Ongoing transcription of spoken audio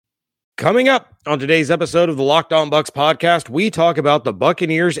Coming up on today's episode of the Locked On Bucs podcast, we talk about the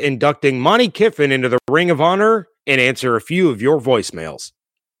Buccaneers inducting Monte Kiffin into the Ring of Honor and answer a few of your voicemails.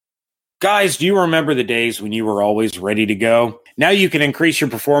 Guys, do you remember the days when you were always ready to go? Now you can increase your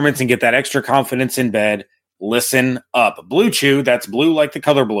performance and get that extra confidence in bed. Listen up. Blue Chew, that's blue like the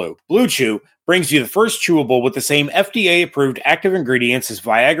color blue. Blue Chew brings you the first chewable with the same FDA-approved active ingredients as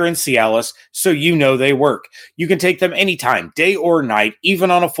Viagra and Cialis, so you know they work. You can take them anytime, day or night,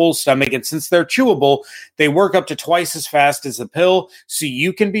 even on a full stomach, and since they're chewable, they work up to twice as fast as the pill, so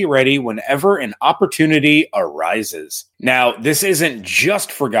you can be ready whenever an opportunity arises. Now, this isn't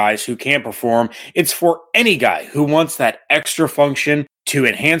just for guys who can't perform, it's for any guy who wants that extra function to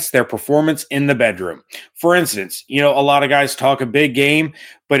enhance their performance in the bedroom. For instance, a lot of guys talk a big game,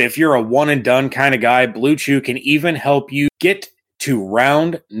 but if you're a one and done kind of guy, Blue Chew can even help you get to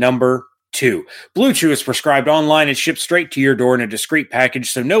round number 2. Blue Chew is prescribed online and shipped straight to your door in a discreet package,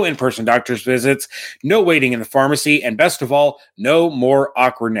 so no in-person doctor's visits, no waiting in the pharmacy, and best of all, no more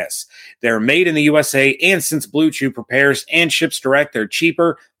awkwardness. They're made in the USA, and since Blue Chew prepares and ships direct, they're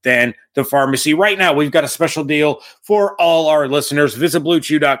cheaper than the pharmacy. Right now, we've got a special deal for all our listeners. Visit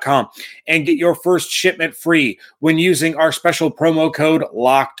BlueChew.com and get your first shipment free when using our special promo code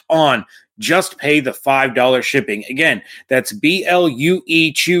LOCKEDON. Just pay the $5 shipping. Again, that's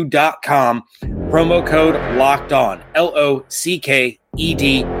BLUEChew.com, promo code LOCKEDON, LOCKEDON,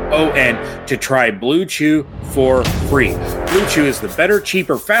 to try Blue Chew for free. Blue Chew is the better,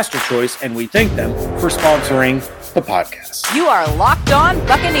 cheaper, faster choice, and we thank them for sponsoring the podcast. You are Locked On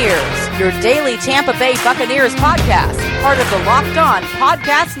Buccaneers, your daily Tampa Bay Buccaneers podcast, part of the Locked On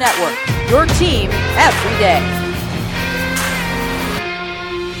Podcast Network, your team every day.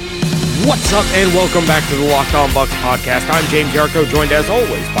 What's up, and welcome back to the Locked On Bucs podcast. I'm James Yarko, joined as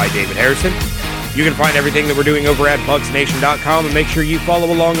always by David Harrison. You can find everything that we're doing over at BucsNation.com, and make sure you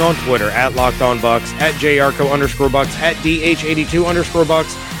follow along on Twitter at LockedOnBucs, at JYarko_Bucs, at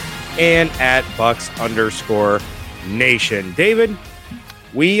DH82_Bucs, and at Bucs_Nation. David,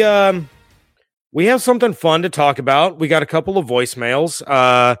 we have something fun to talk about. We got a couple of voicemails.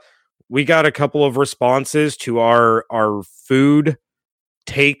 We got a couple of responses to our food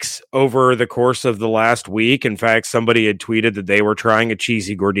takes over the course of the last week. In fact, somebody had tweeted that they were trying a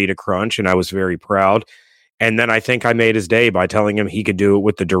cheesy gordita crunch, and I was very proud. And then I think I made his day by telling him he could do it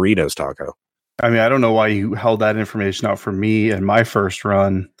with the Doritos taco. I mean, I don't know why you held that information out for me and my first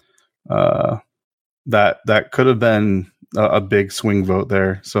run. That could have been a big swing vote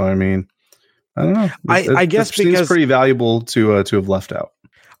there. So, I mean, I don't know. I guess it seems pretty valuable to have left out.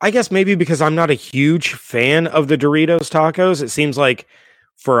 I guess maybe because I'm not a huge fan of the Doritos tacos. It seems like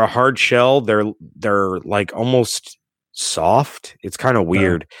for a hard shell, they're like almost soft. It's kind of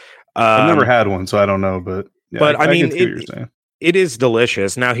weird. I've never had one, so I don't know. But I mean, can see what you're saying. It is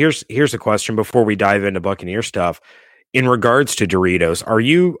delicious. Now, here's a question before we dive into Buccaneer stuff. In regards to Doritos, are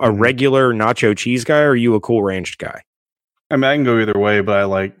you a regular nacho cheese guy or are you a Cool Ranch guy? I mean, I can go either way, but I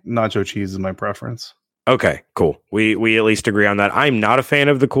like nacho cheese is my preference. Okay, cool. We at least agree on that. I'm not a fan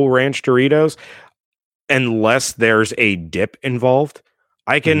of the Cool Ranch Doritos unless there's a dip involved.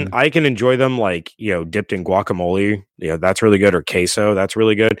 I can enjoy them like, dipped in guacamole. That's really good. Or queso, that's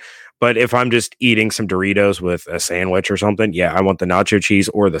really good. But if I'm just eating some Doritos with a sandwich or something, yeah, I want the nacho cheese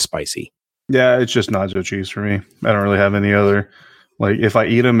or the spicy. Yeah, it's just nacho cheese for me. I don't really have any other. Like, if I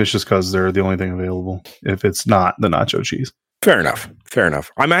eat them, it's just because they're the only thing available. If it's not the nacho cheese. Fair enough.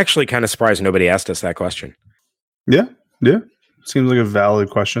 I'm actually kind of surprised nobody asked us that question. Yeah. Seems like a valid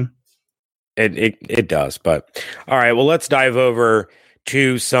question. It does. But all right, well, let's dive over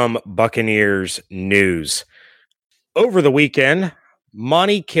to some Buccaneers news. Over the weekend,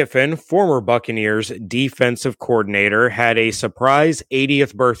 Monte Kiffin, former Buccaneers defensive coordinator, had a surprise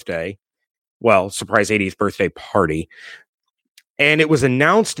 80th birthday. Well, surprise 80th birthday party. And it was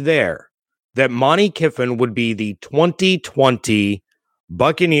announced there that Monte Kiffin would be the 2020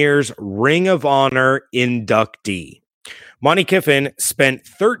 Buccaneers Ring of Honor inductee. Monte Kiffin spent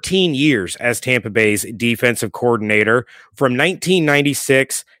 13 years as Tampa Bay's defensive coordinator from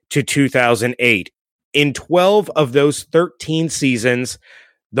 1996 to 2008. In 12 of those 13 seasons,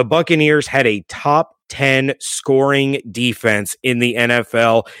 the Buccaneers had a top 10 scoring defense in the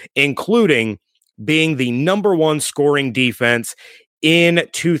NFL, including being the number one scoring defense in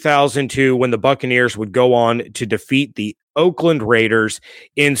 2002 when the Buccaneers would go on to defeat the Oakland Raiders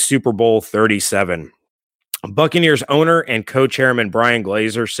in Super Bowl 37. Buccaneers owner and co-chairman Brian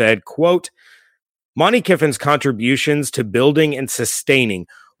Glazer said, quote, Monte Kiffin's contributions to building and sustaining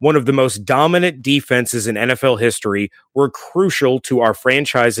one of the most dominant defenses in NFL history were crucial to our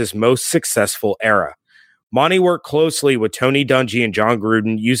franchise's most successful era. Monte worked closely with Tony Dungy and John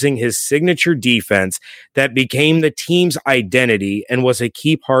Gruden, using his signature defense that became the team's identity and was a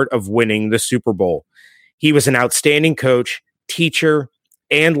key part of winning the Super Bowl. He was an outstanding coach, teacher,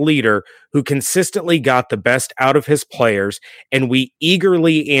 and leader who consistently got the best out of his players, and we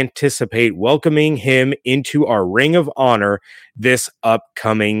eagerly anticipate welcoming him into our Ring of Honor this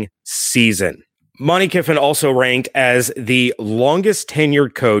upcoming season. Monte Kiffin also ranked as the longest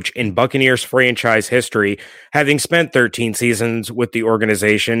tenured coach in Buccaneers franchise history, having spent 13 seasons with the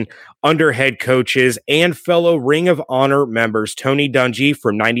organization under head coaches and fellow Ring of Honor members Tony Dungy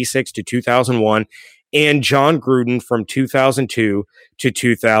from 96 to 2001 and John Gruden from 2002 to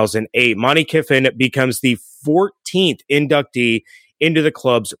 2008. Monte Kiffin becomes the 14th inductee into the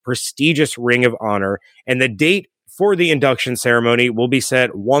club's prestigious Ring of Honor, and the date for the induction ceremony will be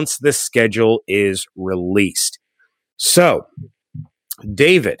set once the schedule is released. So,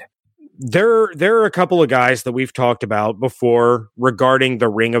 David, there are a couple of guys that we've talked about before regarding the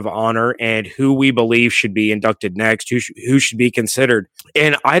Ring of Honor and who we believe should be inducted next, who should be considered.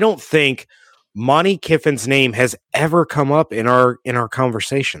 And I don't think Monte Kiffin's name has ever come up in our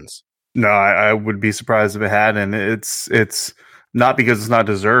conversations. No, I would be surprised if it had, and it's not because it's not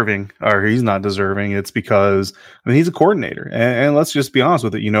deserving or he's not deserving. It's because, I mean, he's a coordinator, and let's just be honest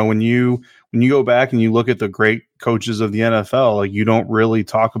with it. You know, when you go back and you look at the great coaches of the NFL, like, you don't really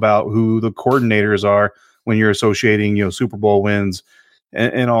talk about who the coordinators are when you're associating, you know, Super Bowl wins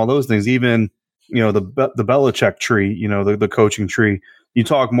and all those things. Even, you know, the Belichick tree, you know, the coaching tree. You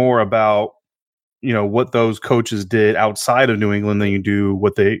talk more about, you know, what those coaches did outside of New England than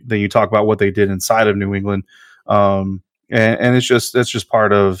you talk about what they did inside of New England. And that's just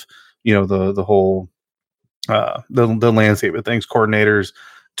part of, you know, the whole the landscape of things. Coordinators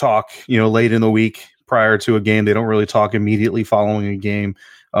talk, you know, late in the week prior to a game. They don't really talk immediately following a game,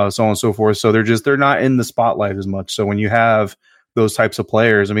 so on and so forth. So they're not in the spotlight as much. So when you have those types of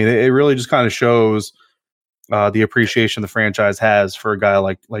players, I mean, it really just kind of shows the appreciation the franchise has for a guy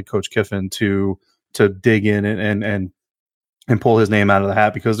like Coach Kiffin to dig in and pull his name out of the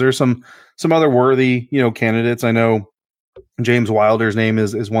hat, because there's some other worthy, you know, candidates. I know James Wilder's name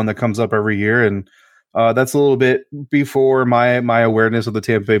is one that comes up every year, and that's a little bit before my awareness of the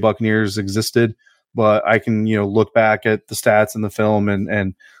Tampa Bay Buccaneers existed. But I can, you know, look back at the stats and the film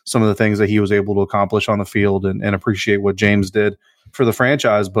and some of the things that he was able to accomplish on the field and appreciate what James did for the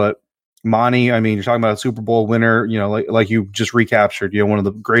franchise. But Monte, I mean, you're talking about a Super Bowl winner, you know, like you just recaptured, you know, one of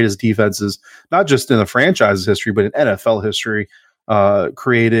the greatest defenses, not just in the franchise's history, but in NFL history,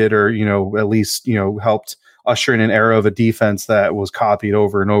 created, or, you know, at least, you know, helped usher in an era of a defense that was copied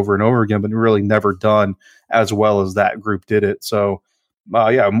over and over and over again, but really never done as well as that group did it. So,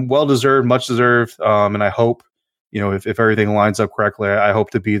 yeah, well deserved, much deserved. And I hope, you know, if everything lines up correctly, I hope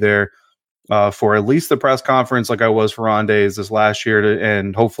to be there for at least the press conference, like I was for Rondays this last year,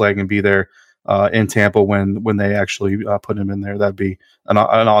 and hopefully I can be there in Tampa when they actually put him in there. That'd be an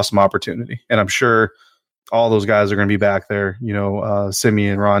awesome opportunity, and I'm sure all those guys are going to be back there. You know,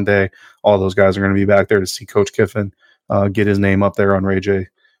 Simeon, Rondé, all those guys are going to be back there to see Coach Kiffin get his name up there on Ray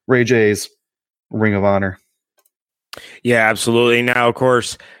J's Ring of Honor. Yeah, absolutely. Now, of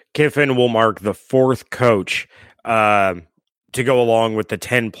course, Kiffin will mark the fourth coach to go along with the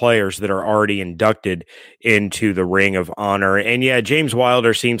 10 players that are already inducted into the Ring of Honor. And yeah, James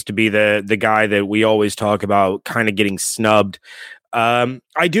Wilder seems to be the guy that we always talk about kind of getting snubbed.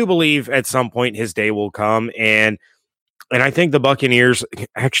 I do believe at some point his day will come, and I think the Buccaneers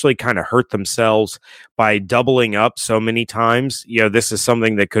actually kind of hurt themselves by doubling up so many times. You know, this is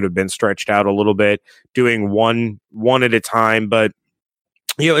something that could have been stretched out a little bit, doing one at a time. But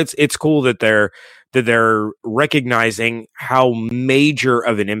you know, it's cool that they're recognizing how major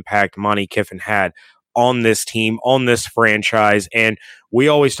of an impact Monte Kiffin had on this team, on this franchise. And we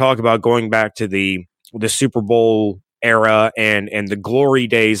always talk about going back to the Super Bowl era and the glory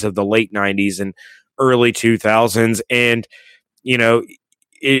days of the late 90s and early 2000s. And, you know,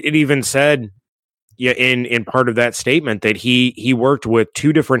 it even said, yeah, in part of that statement that he worked with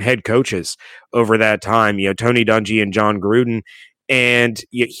two different head coaches over that time, you know, Tony Dungy and John Gruden, and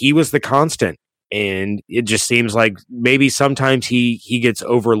he was the constant. And it just seems like maybe sometimes he gets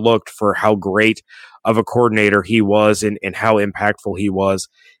overlooked for how great of a coordinator he was and how impactful he was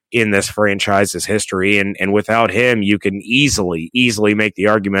in this franchise's history. And without him, you can easily make the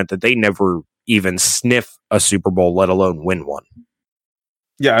argument that they never even sniff a Super Bowl, let alone win one.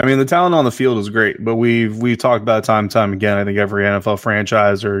 Yeah, I mean, the talent on the field is great, but we've talked about it time and time again. I think every NFL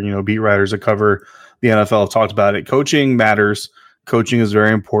franchise or, you know, beat writers that cover the NFL have talked about it. Coaching matters. Coaching is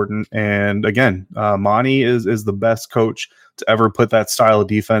very important. And again, Monte is the best coach to ever put that style of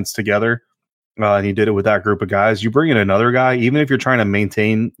defense together. and he did it with that group of guys. You bring in another guy, even if you're trying to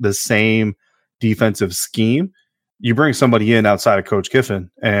maintain the same defensive scheme, you bring somebody in outside of Coach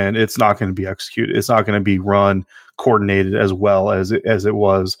Kiffin, and it's not going to be executed. It's not going to be run coordinated as well as it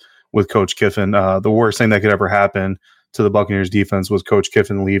was with Coach Kiffin. The worst thing that could ever happen to the Buccaneers defense was Coach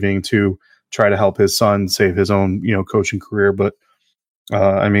Kiffin leaving to try to help his son save his own, coaching career. But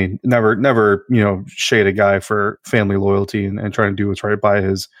never, shade a guy for family loyalty and trying to do what's right by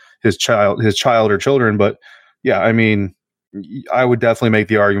his child or children. But yeah, I would definitely make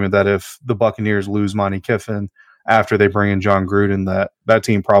the argument that if the Buccaneers lose Monte Kiffin after they bring in John Gruden, that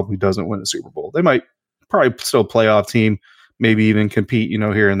team probably doesn't win a Super Bowl. They might probably still playoff team, maybe even compete,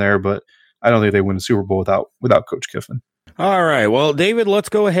 here and there, but I don't think they win a Super Bowl without Coach Kiffin. All right. Well, David, let's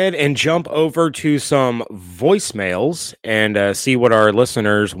go ahead and jump over to some voicemails and see what our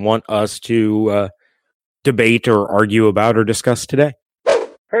listeners want us to debate or argue about or discuss today.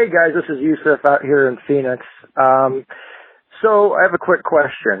 Hey, guys, this is Yusuf out here in Phoenix. So I have a quick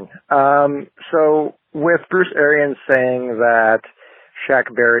question. So with Bruce Arians saying that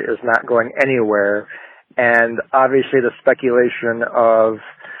Shaq Barrett is not going anywhere, and obviously the speculation of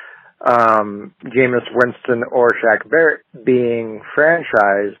Jameis Winston or Shaq Barrett being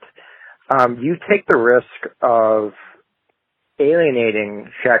franchised, you take the risk of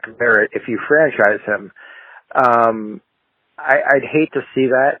alienating Shaq Barrett if you franchise him. I'd hate to see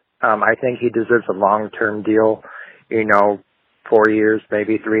that. I think he deserves a long-term deal, 4 years,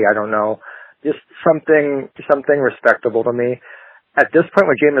 maybe 3, I don't know. Just something respectable to me. At this point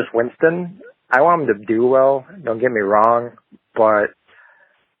with Jameis Winston, I want him to do well, don't get me wrong, but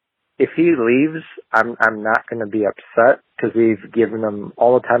if he leaves, I'm not going to be upset because we've given him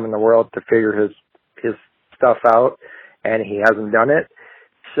all the time in the world to figure his stuff out, and he hasn't done it.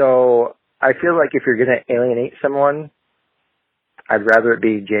 So I feel like if you're going to alienate someone, I'd rather it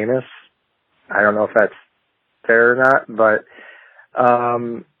be Jameis. I don't know if that's fair or not, but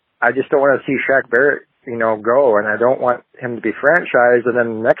I just don't want to see Shaq Barrett, go, and I don't want him to be franchised, and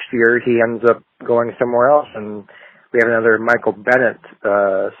then next year he ends up going somewhere else, and we have another Michael Bennett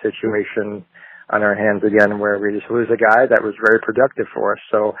situation on our hands again, where we just lose a guy that was very productive for us.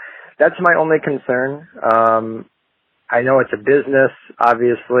 So that's my only concern. I know it's a business,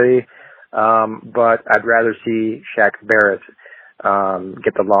 obviously, but I'd rather see Shaq Barrett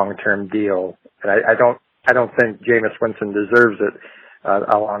get the long-term deal. And I don't think Jameis Winston deserves it,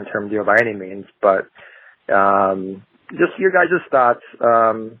 a long-term deal by any means. But just your guys' thoughts.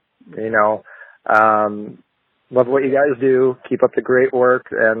 Love what you guys do. Keep up the great work,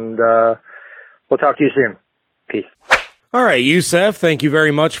 and we'll talk to you soon. Peace. All right, Yusuf, thank you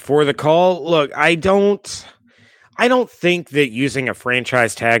very much for the call. Look, I don't think that using a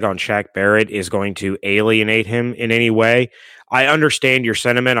franchise tag on Shaq Barrett is going to alienate him in any way. I understand your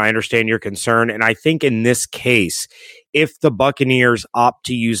sentiment. I understand your concern. And I think in this case, if the Buccaneers opt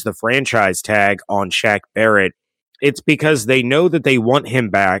to use the franchise tag on Shaq Barrett, it's because they know that they want him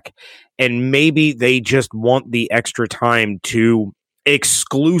back, and maybe they just want the extra time to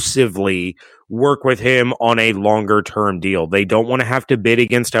exclusively work with him on a longer term deal. They don't want to have to bid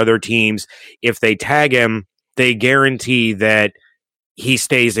against other teams. If they tag him, they guarantee that he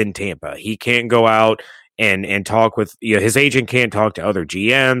stays in Tampa. He can't go out and talk with, his agent can't talk to other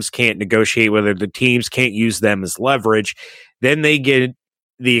GMs, can't negotiate with other teams, can't use them as leverage. Then they get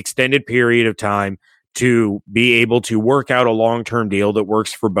the extended period of time to be able to work out a long-term deal that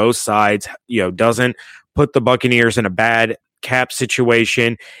works for both sides, doesn't put the Buccaneers in a bad cap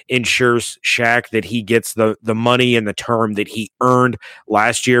situation, ensures Shaq that he gets the money and the term that he earned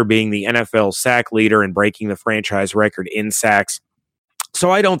last year, being the NFL sack leader and breaking the franchise record in sacks. So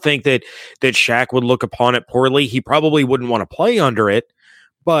I don't think that Shaq would look upon it poorly. He probably wouldn't want to play under it,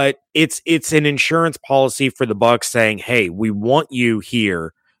 but it's an insurance policy for the Bucs saying, hey, we want you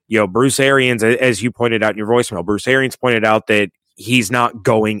here. Bruce Arians, as you pointed out in your voicemail, Bruce Arians pointed out that he's not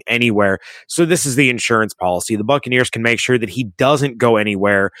going anywhere. So this is the insurance policy. The Buccaneers can make sure that he doesn't go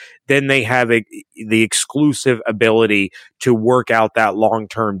anywhere. Then they have the exclusive ability to work out that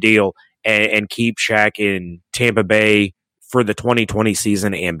long-term deal and keep Shaq in Tampa Bay for the 2020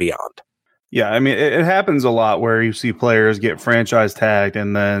 season and beyond. Yeah, it happens a lot where you see players get franchise tagged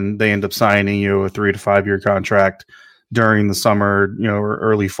and then they end up signing a 3 to 5 year contract during the summer, or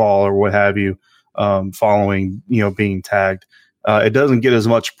early fall or what have you, following, being tagged. It doesn't get as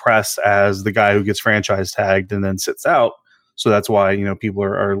much press as the guy who gets franchise tagged and then sits out. So that's why, people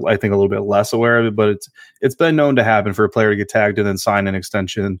are I think a little bit less aware of it, but it's been known to happen for a player to get tagged and then sign an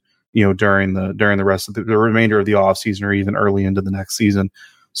extension, during the rest of the remainder of the off season or even early into the next season.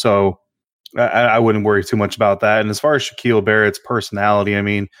 So I wouldn't worry too much about that. And as far as Shaquille Barrett's personality,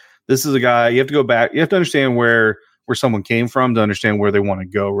 this is a guy, you have to go back. You have to understand where someone came from to understand where they want to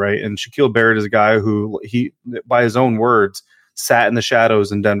go, right? And Shaquille Barrett is a guy who, he, by his own words, sat in the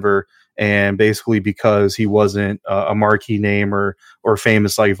shadows in Denver, and basically because he wasn't a marquee name or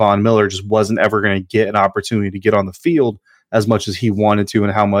famous like Von Miller, just wasn't ever going to get an opportunity to get on the field as much as he wanted to,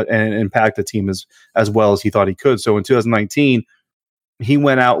 and how much and impact the team as well as he thought he could. So in 2019, he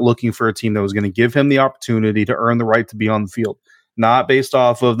went out looking for a team that was going to give him the opportunity to earn the right to be on the field, not based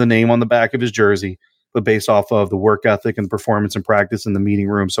off of the name on the back of his jersey, but based off of the work ethic and performance and practice in the meeting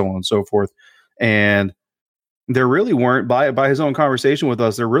room, so on and so forth. And there really weren't, by his own conversation with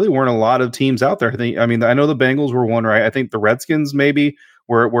us, there really weren't a lot of teams out there. I know the Bengals were one, right? I think the Redskins maybe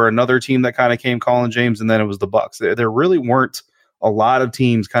were another team that kind of came calling James, and then it was the Bucs. There really weren't a lot of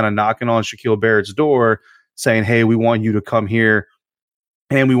teams kind of knocking on Shaquille Barrett's door saying, hey, we want you to come here,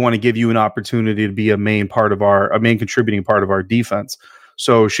 and we want to give you an opportunity to be a main contributing part of our defense.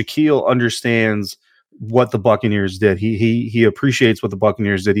 So Shaquille understands what the Buccaneers did. He appreciates what the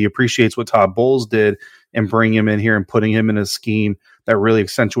Buccaneers did. He appreciates what Todd Bowles did and bringing him in here and putting him in a scheme that really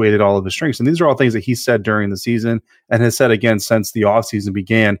accentuated all of his strengths. And these are all things that he said during the season and has said again since the offseason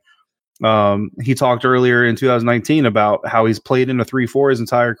began. He talked earlier in 2019 about how he's played in a 3-4 his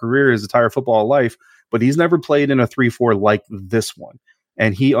entire career, his entire football life, but he's never played in a 3-4 like this one.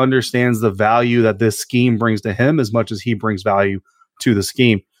 And he understands the value that this scheme brings to him as much as he brings value to the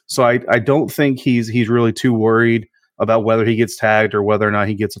scheme. So I don't think he's really too worried about whether he gets tagged or whether or not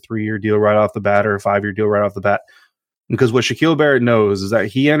he gets a 3-year deal right off the bat or a 5-year deal right off the bat. Because what Shaquille Barrett knows is that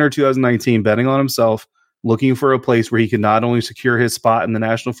he entered 2019 betting on himself, looking for a place where he could not only secure his spot in the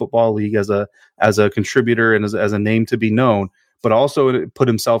National Football League as a contributor and as a name to be known, but also put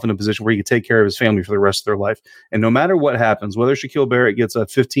himself in a position where he could take care of his family for the rest of their life. And no matter what happens, whether Shaquille Barrett gets a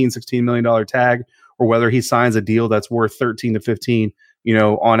 $15-16 million tag or whether he signs a deal that's worth 13 to 15,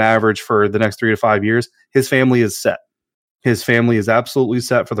 on average for the next 3 to 5 years, his family is set. His family is absolutely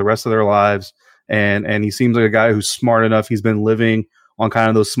set for the rest of their lives. And he seems like a guy who's smart enough. He's been living on kind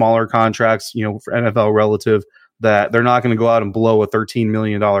of those smaller contracts, for NFL relative, that they're not going to go out and blow a $13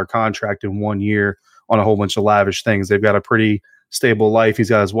 million contract in 1 year on a whole bunch of lavish things. They've got a pretty stable life. He's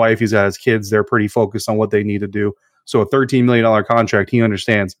got his wife. He's got his kids. They're pretty focused on what they need to do. So a $13 million contract, he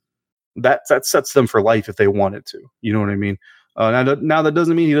understands that sets them for life if they wanted to. You know what I mean? Now that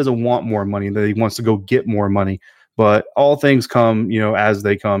doesn't mean he doesn't want more money, that he wants to go get more money, but all things come, as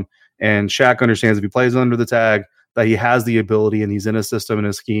they come. And Shaq understands if he plays under the tag, that he has the ability and he's in a system and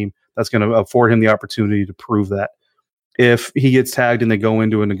a scheme that's going to afford him the opportunity to prove that. If he gets tagged and they go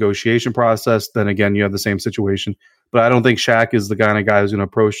into a negotiation process, then again, you have the same situation. But I don't think Shaq is the kind of guy who's going to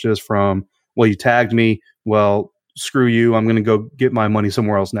approach this from, well, you tagged me, well, screw you, I'm going to go get my money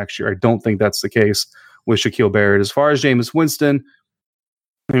somewhere else next year. I don't think that's the case with Shaquille Barrett. As far as Jameis Winston,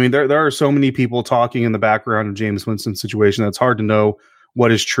 there are so many people talking in the background of Jameis Winston's situation that's hard to know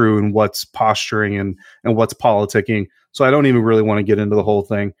what is true and what's posturing and what's politicking. So I don't even really want to get into the whole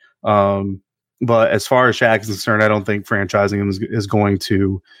thing. But as far as Shaq is concerned, I don't think franchising him is going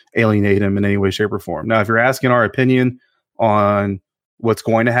to alienate him in any way, shape, or form. Now, if you're asking our opinion on what's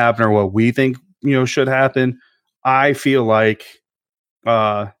going to happen or what we think should happen, I feel like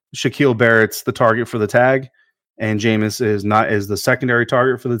Shaquille Barrett's the target for the tag, and Jameis is the secondary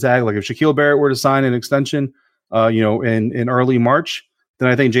target for the tag. Like if Shaquille Barrett were to sign an extension, in early March, then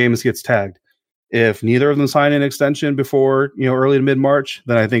I think Jameis gets tagged. If neither of them sign an extension before early to mid March,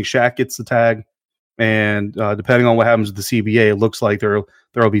 then I think Shaq gets the tag. And depending on what happens with the CBA, it looks like there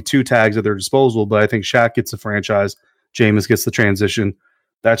will be 2 tags at their disposal. But I think Shaq gets the franchise, Jameis gets the transition.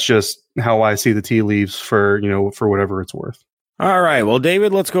 That's just how I see the tea leaves for whatever it's worth. All right. Well,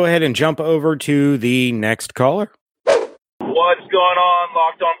 David, let's go ahead and jump over to the next caller. What's going on,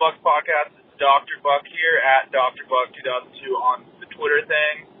 Locked On Bucks podcast? It's Dr. Buck here at Dr. Buck 2002 on the Twitter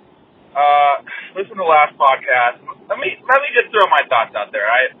thing. Listen to the last podcast. Let me just throw my thoughts out there.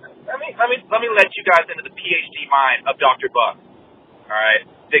 All right? Let me let you guys into the PhD mind of Dr. Buck. All right,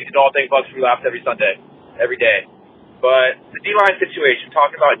 all day Bucks relapse every Sunday, every day. But the D-line situation,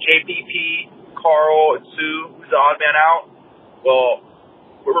 talking about JPP, Carl, and Sue, who's the odd man out. Well,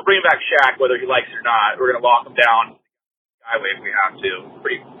 we're bringing back Shaq, whether he likes it or not. We're going to lock him down highway if we have to.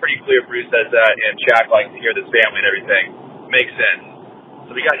 Pretty clear. Bruce says that, and Shaq likes to hear this family and everything. Makes sense.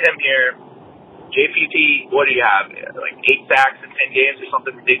 So we got him here. JPP, what do you have? Like 8 sacks in 10 games or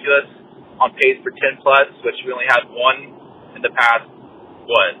something ridiculous? On pace for 10 plus, which we only had 1 in the past,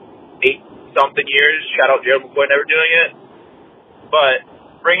 8-something years. Shout out Gerald McCoy never doing it. But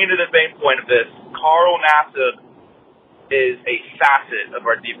bringing to the main point of this, Carl Nassib is a facet of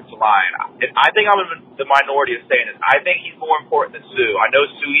our defensive line. And I think I'm in the minority of saying this. I think he's more important than Sue. I know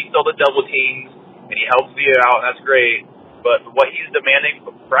Sue, he still the double teams, and he helps you out, and that's great. But what he's demanding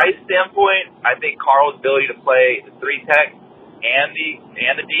from a price standpoint, I think Carl's ability to play the 3-tech and the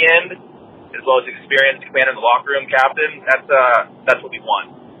D-end, as well as experienced commander in the locker room captain, that's what we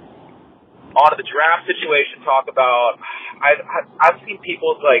want. On to the draft situation, talk about, I've seen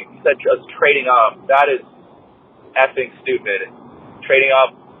people like said just trading up. That is effing stupid. Trading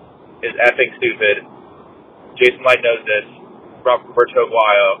up is effing stupid. Jason Light knows this. Roberto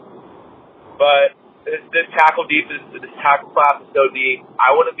Aguayo. But this tackle class is so deep.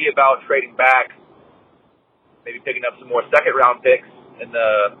 I wouldn't be about trading back, maybe picking up some more second-round picks in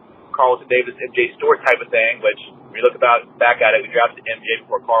the Carlton Davis, MJ Stewart type of thing, which, when you look back at it, we drafted MJ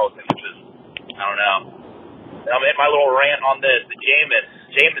before Carlton, which is, I don't know. I'm in my little rant on this. The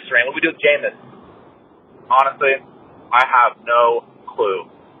Jameis rant. What do we do with Jameis? Honestly, I have no clue.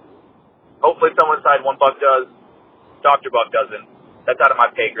 Hopefully someone inside $1 does. Dr. Buck doesn't. That's out of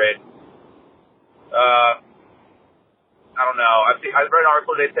my pay grade. I don't know. I read an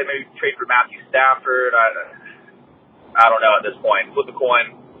article today say maybe trade for Matthew Stafford. I don't know at this point. Flip a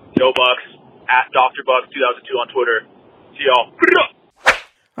coin. No Bucks. At Dr. Buck 2002 on Twitter. See y'all.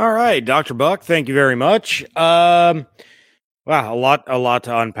 All right, Dr. Buck, thank you very much. Wow, a lot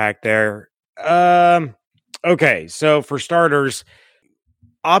to unpack there. Okay, so for starters,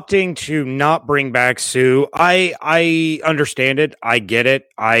 opting to not bring back Sue, I understand it. I get it.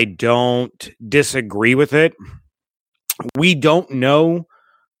 I don't disagree with it. We don't know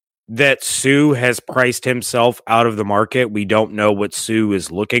that Sue has priced himself out of the market. We don't know what Sue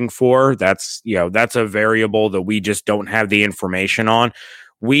is looking for. That's a variable that we just don't have the information on.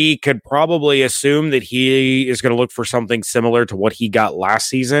 We could probably assume that he is going to look for something similar to what he got last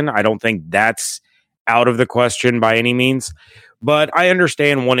season. I don't think that's out of the question by any means, but I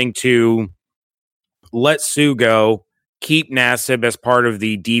understand wanting to let Sue go, keep Nassib as part of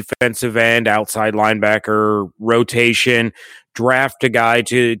the defensive end, outside linebacker rotation, draft a guy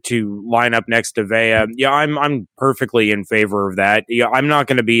to line up next to Vea. Yeah, I'm perfectly in favor of that. Yeah, I'm not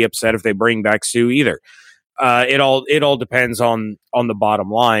going to be upset if they bring back Sue either. It all depends on the bottom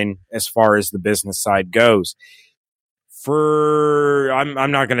line as far as the business side goes.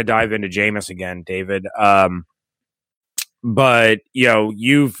 I'm not going to dive into Jameis again, David. But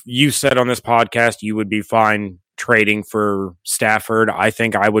you said on this podcast you would be fine trading for Stafford. I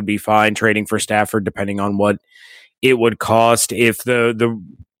think I would be fine trading for Stafford depending on what it would cost. If the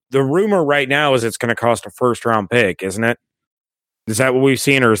rumor right now is it's going to cost a first-round pick, isn't it? Is that what we've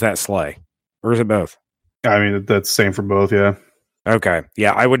seen, or is that Slay? Or is it both? I mean, that's the same for both, yeah. Okay.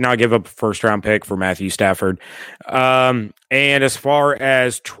 Yeah, I would not give up a first-round pick for Matthew Stafford. And as far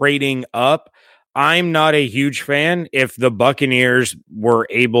as trading up, I'm not a huge fan. If the Buccaneers were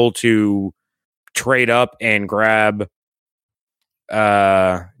able to trade up and grab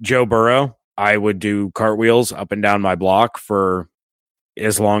Joe Burrow, I would do cartwheels up and down my block for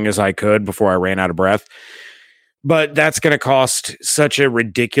as long as I could before I ran out of breath. But that's going to cost such a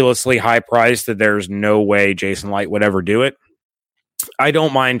ridiculously high price that there's no way Jason Light would ever do it. I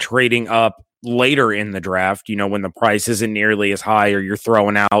don't mind trading up later in the draft, when the price isn't nearly as high, or you're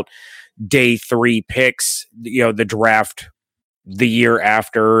throwing out day 3 picks, the draft the year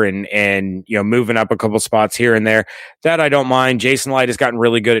after, and moving up a couple spots here and there. That I don't mind. Jason Light has gotten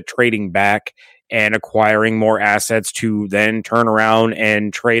really good at trading back and acquiring more assets to then turn around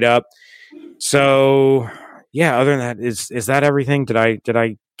and trade up. So yeah, other than that, is that everything? Did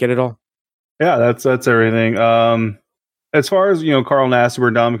I get it all? Yeah, that's everything. As far as Carl Nassib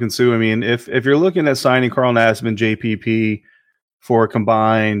or Ndamukong Suh, I mean, if you're looking at signing Carl Nassib and JPP for a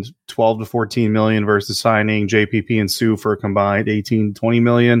combined 12 to 14 million versus signing JPP and Suh for a combined 18 to 20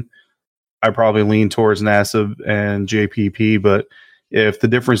 million, I probably lean towards Nassib and JPP. But if the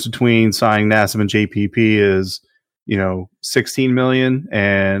difference between signing Nassib and JPP is 16 million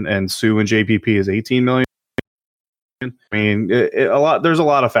and Suh and JPP is 18 million, I mean, there's a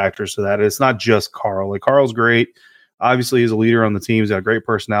lot of factors to that. It's not just Carl. Like, Carl's great. Obviously, he's a leader on the team. He's got great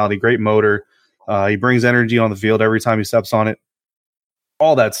personality, great motor. He brings energy on the field every time he steps on it.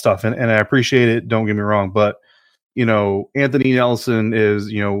 All that stuff, and I appreciate it. Don't get me wrong, but Anthony Nelson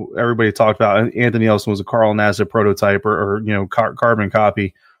is everybody talked about. Anthony Nelson was a Carl Nassib prototype or carbon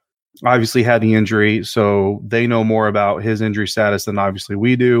copy. Obviously, had the injury, so they know more about his injury status than obviously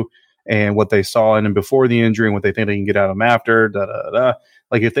we do, and what they saw in him before the injury and what they think they can get out of him after.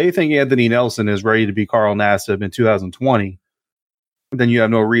 Like, if they think Anthony Nelson is ready to be Carl Nassib in 2020, then you have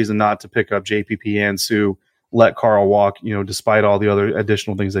no reason not to pick up JPP and Suh, let Carl walk, despite all the other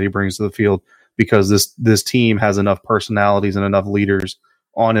additional things that he brings to the field. because this team has enough personalities and enough leaders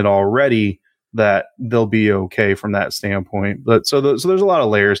on it already that they'll be okay from that standpoint. But so there's a lot of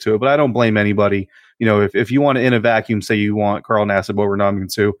layers to it, but I don't blame anybody. If you want to in a vacuum say you want Carl Nassib over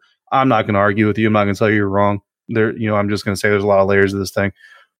Ndamukong Suh, I'm not going to argue with you. I'm not going to tell you you're wrong. I'm just going to say there's a lot of layers of this thing.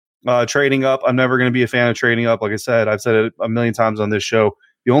 Trading up, I'm never going to be a fan of trading up. Like I said, I've said it a million times on this show.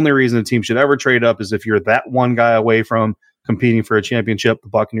 The only reason a team should ever trade up is if you're that one guy away from competing for a championship. The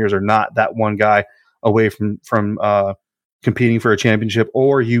Buccaneers are not that one guy away from competing for a championship,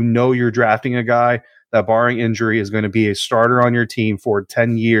 or you're drafting a guy that, barring injury, is going to be a starter on your team for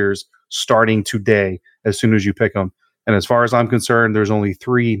 10 years starting today as soon as you pick him. And as far as I'm concerned, there's only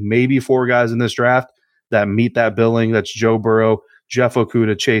 3, maybe 4 guys in this draft that meet that billing. That's Joe Burrow, Jeff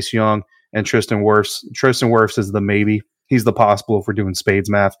Okudah, Chase Young, and Tristan Wirfs. Tristan Wirfs is the maybe. He's the possible if we're doing spades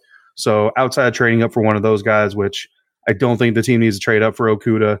math. So outside of trading up for one of those guys, which I don't think the team needs to trade up for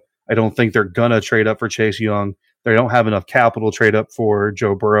Okudah. I don't think they're going to trade up for Chase Young. They don't have enough capital to trade up for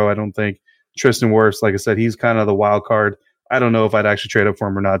Joe Burrow. I don't think. Tristan Wirfs, like I said, he's kind of the wild card. I don't know if I'd actually trade up for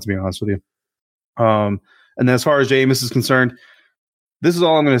him or not, to be honest with you. And then as far as Jameis is concerned, this is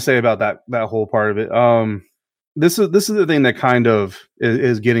all I'm going to say about that whole part of it. This is the thing that kind of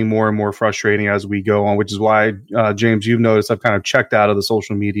is getting more and more frustrating as we go on, which is why, James, you've noticed I've kind of checked out of the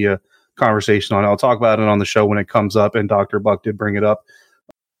social media conversation on it. I'll talk about it on the show when it comes up, and Dr. Buck did bring it up.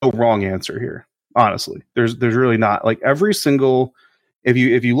 No wrong answer here. Honestly, there's really not. Like every single, if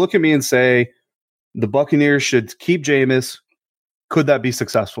you look at me and say the Buccaneers should keep Jameis, could that be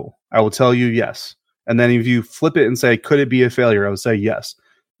successful? I will tell you yes. And then if you flip it and say, could it be a failure? I would say yes.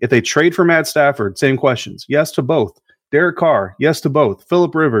 If they trade for Matt Stafford, same questions. Yes to both. Derek Carr, yes to both.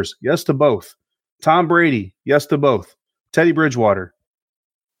 Phillip Rivers, yes to both. Tom Brady, yes to both. Teddy Bridgewater,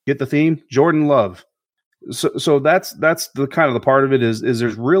 get the theme? Jordan Love. So that's the kind of the part of it is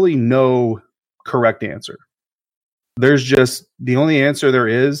there's really no correct answer. There's just the only answer there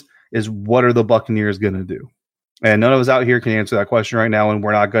is what are the Buccaneers going to do? And none of us out here can answer that question right now, and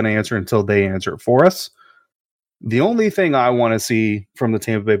we're not going to answer until they answer it for us. The only thing I want to see from the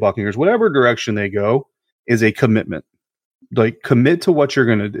Tampa Bay Buccaneers, whatever direction they go, is a commitment. Like, commit to what you're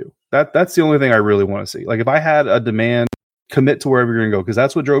going to do. That's the only thing I really want to see. Like, if I had a demand, commit to wherever you're going to go. Because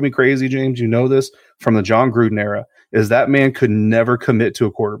that's what drove me crazy, James. You know this from the John Gruden era, is that man could never commit to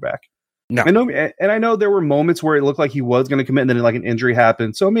a quarterback. No. I know there were moments where it looked like he was going to commit, and then like an injury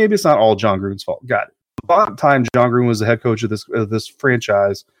happened. So maybe it's not all John Gruden's fault. Got it. By the time John Gruden was the head coach of this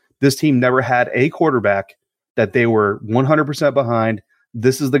franchise, this team never had a quarterback that they were 100% behind.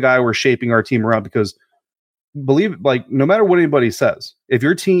 This is the guy we're shaping our team around, because no matter what anybody says, if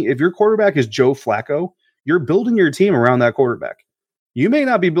your quarterback is Joe Flacco, you're building your team around that quarterback. You may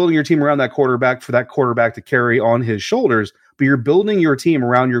not be building your team around that quarterback for that quarterback to carry on his shoulders, but you're building your team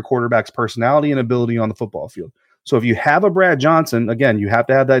around your quarterback's personality and ability on the football field. So if you have a Brad Johnson, again, you have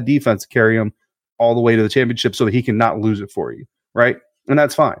to have that defense to carry him all the way to the championship so that he can not lose it for you, right? And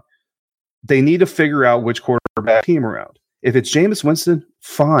that's fine. They need to figure out which quarterback team around. If it's Jameis Winston,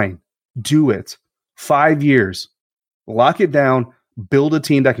 fine. Do it. 5 years. Lock it down. Build a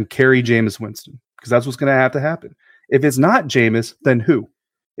team that can carry Jameis Winston, because that's what's going to happen. If it's not Jameis, then who?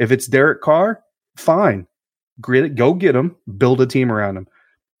 If it's Derek Carr, fine. Go get him. Build a team around him.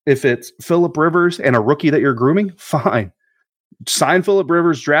 If it's Phillip Rivers and a rookie that you're grooming, fine. Sign Phillip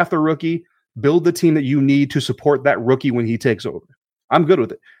Rivers, draft a rookie, build the team that you need to support that rookie when he takes over. I'm good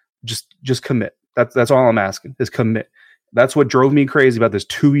with it. Just commit. That's all I'm asking, is commit. That's what drove me crazy about this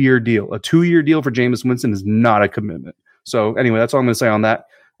 2-year deal. A 2-year deal for Jameis Winston is not a commitment. So anyway, that's all I'm going to say on that.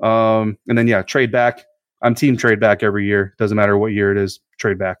 And then, yeah, trade back. I'm team trade back every year. Doesn't matter what year it is.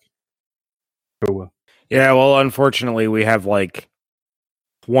 Trade back. Yeah, well, unfortunately, we have like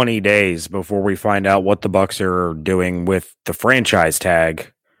 20 days before we find out what the Bucs are doing with the franchise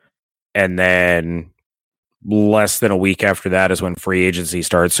tag. And then less than a week after that is when free agency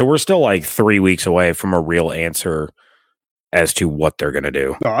starts. So we're still like 3 weeks away from a real answer as to what they're going to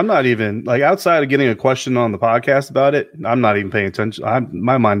do. No, I'm not even, like, outside of getting a question on the podcast about it, I'm not even paying attention.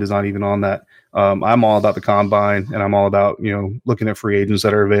 My mind is not even on that. I'm all about the combine, and I'm all about, looking at free agents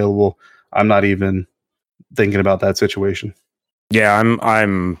that are available. I'm not even thinking about that situation. Yeah,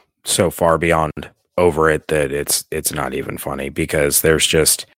 I'm so far beyond over it that it's not even funny, because there's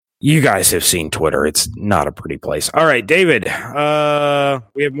just, you guys have seen Twitter. It's not a pretty place. All right, David,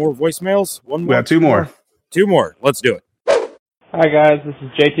 we have more voicemails. One more. We have two more. Two more. Let's do it. Hi, guys. This is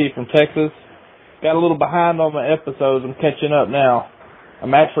JT from Texas. Got a little behind on my episodes. I'm catching up now.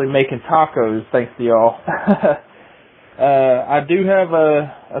 I'm actually making tacos, thanks to y'all. I do have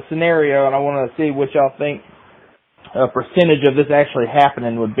a scenario, and I want to see what y'all think a percentage of this actually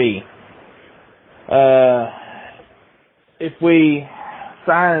happening would be. If we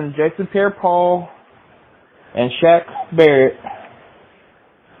sign Jason Pierre-Paul and Shaq Barrett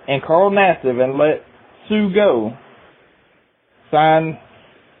and Carl Nassib and let Sue go, sign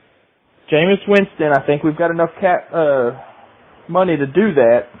Jameis Winston, I think we've got enough money to do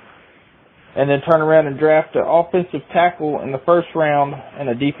that, and then turn around and draft an offensive tackle in the first round and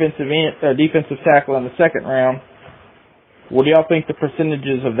a defensive tackle in the second round. What do y'all think the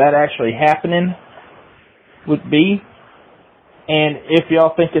percentages of that actually happening would be? And if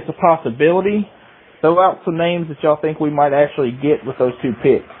y'all think it's a possibility, throw out some names that y'all think we might actually get with those two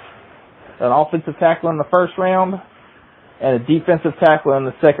picks. An offensive tackle in the first round and a defensive tackle in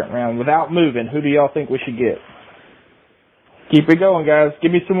the second round. Without moving, who do y'all think we should get? Keep it going, guys.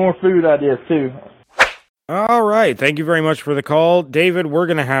 Give me some more food ideas, too. All right. Thank you very much for the call. David, we're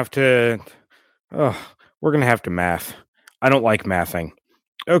going to have to math. I don't like mathing.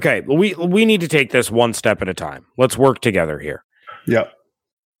 Okay. We need to take this one step at a time. Let's work together here. Yep.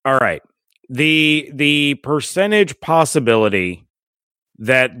 All right. The percentage possibility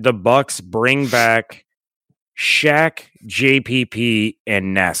that the Bucs bring back Shaq, JPP,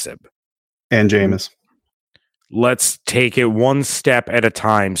 and Nassib. And Jameis. Let's take it one step at a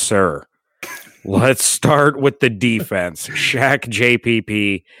time, sir. Let's start with the defense. Shaq,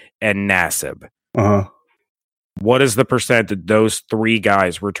 JPP, and Nassib. Uh-huh. What is the percent that those three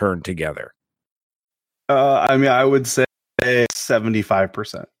guys return together? I would say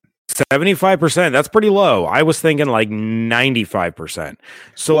 75%. 75%. That's pretty low. I was thinking like 95%.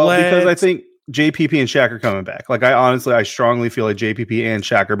 So because I think JPP and Shaq are coming back. Like I strongly feel like JPP and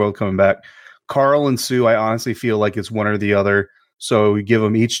Shaq are both coming back. Carl and Sue, I honestly feel like it's one or the other. So we give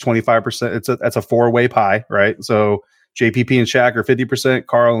them each 25%. That's a four-way pie, right? So JPP and Shaq are 50%.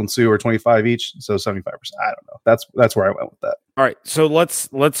 Carl and Sue are 25 each. So 75%. I don't know. That's where I went with that. All right. So let's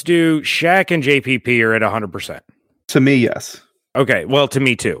do Shaq and JPP are at 100%. To me, yes. Okay. Well, to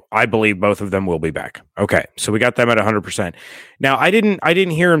me too. I believe both of them will be back. Okay. So we got them at 100%. Now I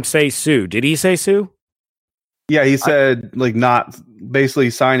didn't hear him say Sue. Did he say Sue? Yeah, he said not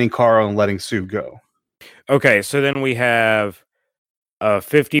basically signing Carl and letting Sue go. Okay, so then we have a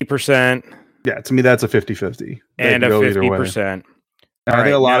 50%. Yeah, to me that's a 50-50. And a 50%. And I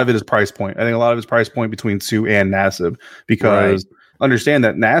think a lot of it is price point. I think a lot of it's price point between Sue and Nassib because understand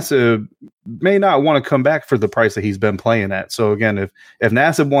that Nassib may not want to come back for the price that he's been playing at. So again, if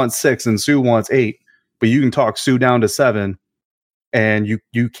Nassib wants 6 and Sue wants 8, but you can talk Sue down to 7 and you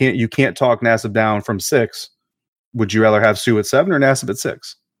can't talk Nassib down from 6. Would you rather have Sue at 7 or Nassib at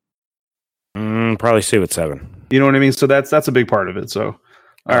 6? Probably Sue at 7. You know what I mean? So that's a big part of it. So,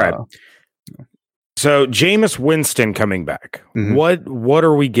 all right. So Jameis Winston coming back. Mm-hmm. What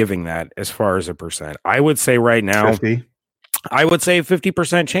are we giving that as far as a percent? I would say right now, 50. I would say a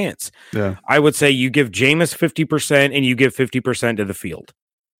 50% chance. Yeah. I would say you give Jameis 50% and you give 50% to the field.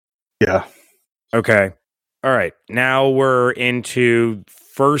 Yeah. Okay. All right. Now we're into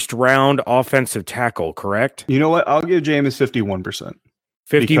first round offensive tackle, correct? You know what? I'll give Jameis 51%.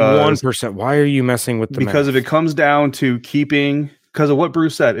 51%. Why are you messing with the because math? If it comes down to because of what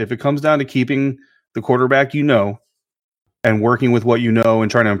Bruce said, if it comes down to keeping the quarterback and working with what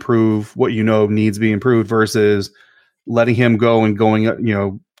and trying to improve what needs to be improved versus letting him go and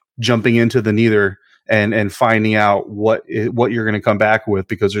going, jumping into the neither and finding out what you're going to come back with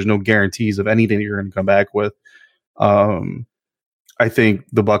because there's no guarantees of anything that you're going to come back with. I think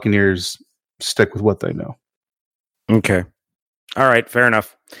the Buccaneers stick with what they know. Okay. All right. Fair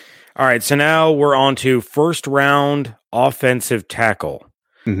enough. All right. So now we're on to first round offensive tackle.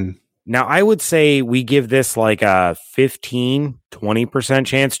 Mm-hmm. Now, I would say we give this like a 15-20%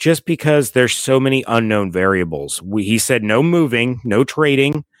 chance just because there's so many unknown variables. He said no moving, no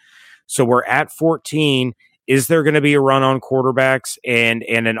trading. So we're at 14. Is there going to be a run on quarterbacks and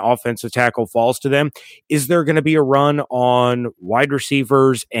an offensive tackle falls to them? Is there going to be a run on wide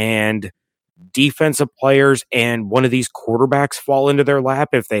receivers and defensive players and one of these quarterbacks fall into their lap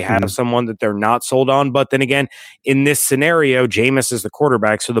if they have someone that they're not sold on? But then again, in this scenario, Jameis is the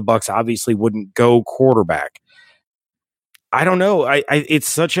quarterback, so the Bucs obviously wouldn't go quarterback. I don't know. It's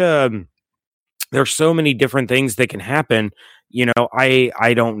such there's so many different things that can happen.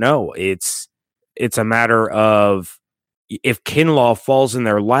 I don't know. It's a matter of if Kinlaw falls in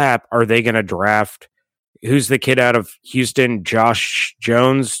their lap, are they going to draft? Who's the kid out of Houston?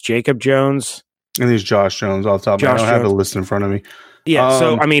 Jacob Jones? I think it's Josh Jones off the top. I don't have the list in front of me. Yeah,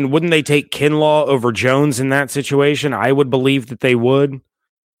 so, wouldn't they take Kinlaw over Jones in that situation? I would believe that they would.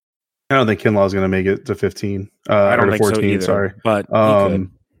 I don't think Kinlaw is going to make it to 15. I don't think 14, so either. Sorry. But he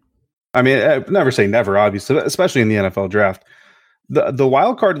could. Never say never, obviously, especially in the NFL draft. the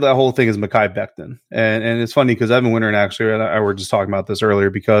wild card of that whole thing is Mekhi Becton, and it's funny because Evan Winter and actually I were just talking about this earlier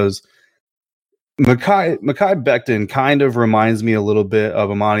because Mekhi Becton kind of reminds me a little bit of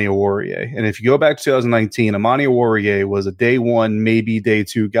Amani Oruwariye. And if you go back to 2019, Amani Oruwariye was a day one, maybe day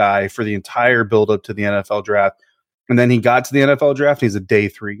two guy for the entire buildup to the NFL draft. And then he got to the NFL draft, and he's a day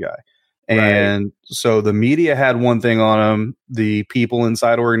three guy. And so the media had one thing on him. The people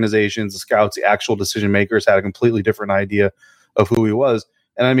inside organizations, the scouts, the actual decision makers had a completely different idea of who he was.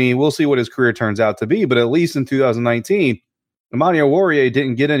 And I mean, we'll see what his career turns out to be. But at least in 2019, Amani Oruwariye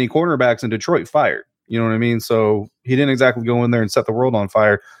didn't get any cornerbacks in Detroit fired. You know what I mean? So he didn't exactly go in there and set the world on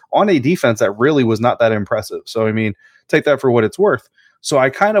fire on a defense that really was not that impressive. So, I mean, take that for what it's worth. So I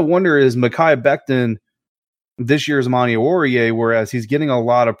kind of wonder, is Mekhi Becton this year's Amani Oruwariye, whereas he's getting a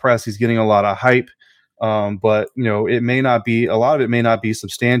lot of press, he's getting a lot of hype, but, you know, it may not be, a lot of it may not be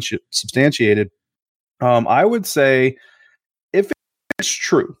substantiated. I would say if it's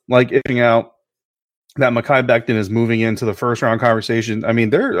true, like ifing out, that Mekhi Becton is moving into the first round conversation. I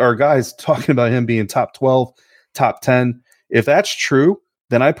mean, there are guys talking about him being top 12, top 10. If that's true,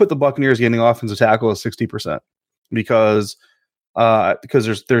 then I put the Buccaneers getting offensive tackle at 60% because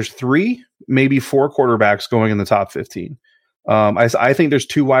there's 3, maybe 4 quarterbacks going in the top 15. I think there's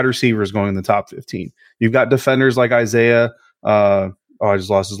 2 wide receivers going in the top 15. You've got defenders like Isaiah. I just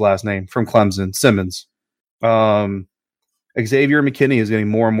lost his last name from Clemson, Simmons. Xavier McKinney is getting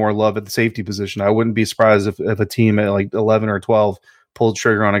more and more love at the safety position. I wouldn't be surprised if a team at like 11 or 12 pulled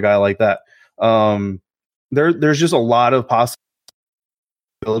trigger on a guy like that. There's just a lot of possibilities.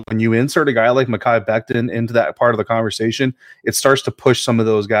 When you insert a guy like Mekhi Becton into that part of the conversation, it starts to push some of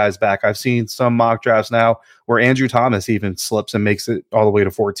those guys back. I've seen some mock drafts now where Andrew Thomas even slips and makes it all the way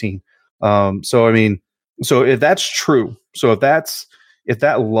to 14. So if that's true, if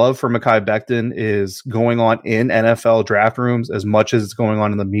that love for Mekhi Becton is going on in NFL draft rooms as much as it's going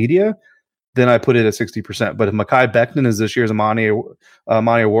on in the media, then I put it at 60%. But if Mekhi Becton is this year's Amani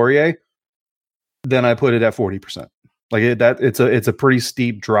Oruwariye, then I put it at 40%. Like it's a pretty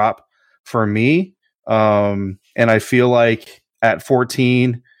steep drop for me. And I feel like at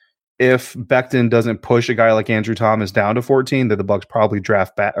 14, if Becton doesn't push a guy like Andrew Thomas down to 14, that the Bucs probably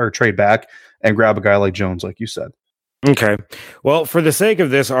draft back or trade back and grab a guy like Jones, like you said. Okay. Well, for the sake of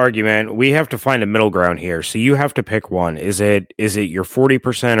this argument, we have to find a middle ground here. So you have to pick one. Is it your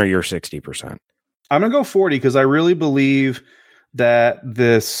 40% or your 60%? I'm going to go 40 because I really believe that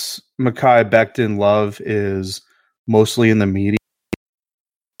this Mekhi Becton love is mostly in the media.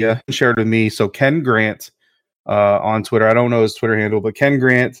 Shared with me. So Ken Grant on Twitter, I don't know his Twitter handle, but Ken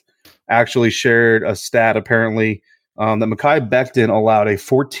Grant actually shared a stat apparently that Mekhi Becton allowed a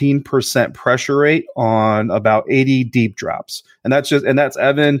 14% pressure rate on about 80 deep drops. And that's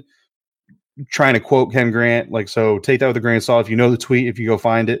Evan trying to quote Ken Grant. Like, so take that with a grain of salt. If you know the tweet, if you go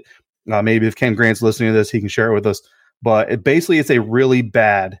find it, maybe if Ken Grant's listening to this, he can share it with us. But it's a really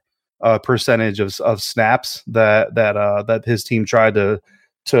bad percentage of snaps that his team tried to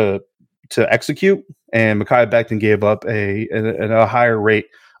execute. And Mekhi Becton gave up a higher rate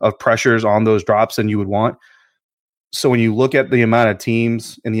of pressures on those drops than you would want. So when you look at the amount of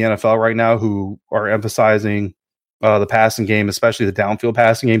teams in the NFL right now who are emphasizing the passing game, especially the downfield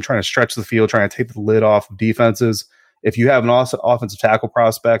passing game, trying to stretch the field, trying to take the lid off of defenses, if you have an offensive tackle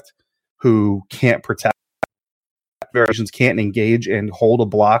prospect who can't protect variations, can't engage and hold a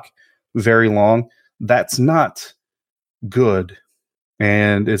block very long, that's not good.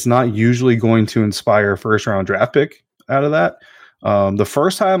 And it's not usually going to inspire a first-round draft pick out of that. The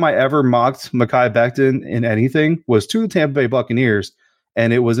first time I ever mocked Mekhi Becton in anything was to the Tampa Bay Buccaneers,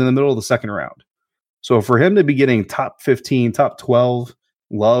 and it was in the middle of the second round. So for him to be getting top 15, top 12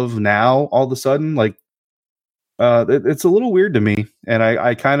 love now, all of a sudden, like it's a little weird to me. And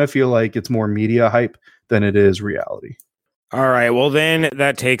I kind of feel like it's more media hype than it is reality. All right. Well, then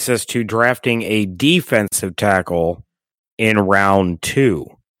that takes us to drafting a defensive tackle in round 2.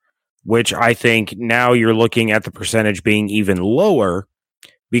 Which I think now you're looking at the percentage being even lower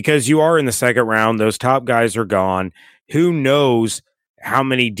because you are in the second round. Those top guys are gone. Who knows how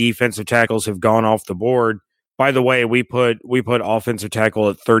many defensive tackles have gone off the board? By the way, we put offensive tackle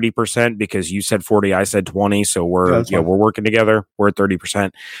at 30% because you said 40, I said 20. So we're working together. We're at 30%.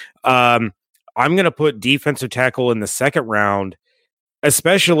 I'm going to put defensive tackle in the second round,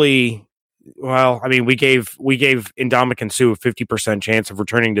 especially. Well, I mean, we gave Ndamukong Suh a 50% chance of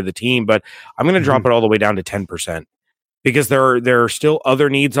returning to the team, but I'm going to drop it all the way down to 10% because there are still other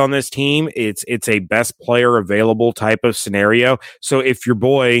needs on this team. It's a best player available type of scenario. So if your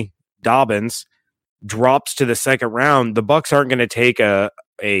boy Dobbins drops to the second round, the Bucs aren't going to take a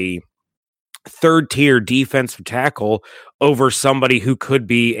third tier defensive tackle over somebody who could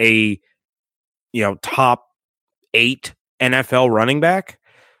be a top 8 NFL running back.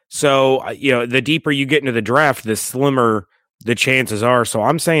 So the deeper you get into the draft, the slimmer the chances are. So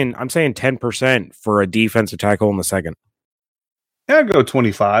I'm saying 10% for a defensive tackle in the second. Yeah, I'd go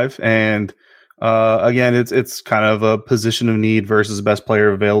 25. And again, it's kind of a position of need versus the best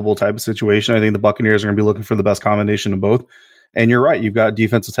player available type of situation. I think the Buccaneers are going to be looking for the best combination of both. And you're right. You've got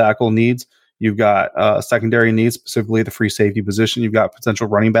defensive tackle needs. You've got secondary needs, specifically the free safety position. You've got potential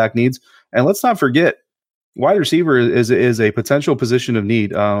running back needs. And let's not forget, wide receiver is a potential position of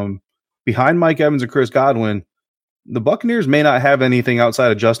need. Behind Mike Evans and Chris Godwin, the Buccaneers may not have anything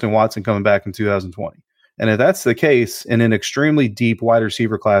outside of Justin Watson coming back in 2020. And if that's the case, in an extremely deep wide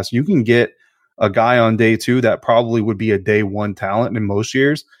receiver class, you can get a guy on day 2 that probably would be a day 1 talent in most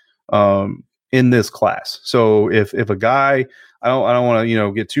years in this class. So if a guy, I don't want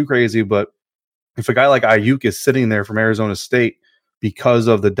to get too crazy, but if a guy like Ayuk is sitting there from Arizona State because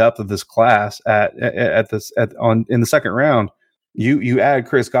of the depth of this class in the second round, you add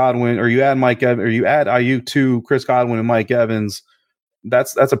Chris Godwin, or you add Mike Evans, or you add Ayuk to Chris Godwin and Mike Evans.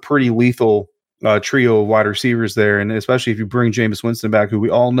 That's a pretty lethal trio of wide receivers there, and especially if you bring Jameis Winston back, who we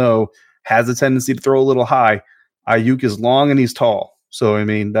all know has a tendency to throw a little high. Ayuk is long and he's tall, so I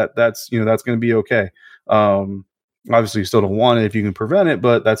mean that's going to be okay. Obviously, you still don't want it if you can prevent it,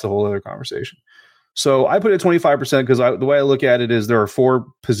 but that's a whole other conversation. So I put it 25% because the way I look at it is there are 4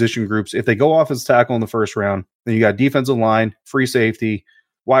 position groups. If they go offensive tackle in the first round, then you got defensive line, free safety,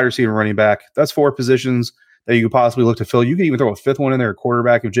 wide receiver, running back. That's 4 positions that you could possibly look to fill. You could even throw a 5th one in there, a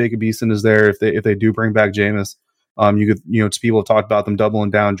quarterback, if Jacob Eason is there. If they do bring back Jameis, you could people have talked about them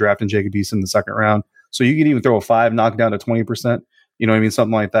doubling down, drafting Jacob Eason in the second round. So you could even throw a 5, knock down to 20%. You know what I mean?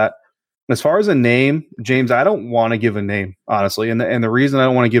 Something like that. As far as a name, James, I don't want to give a name, honestly. And the reason I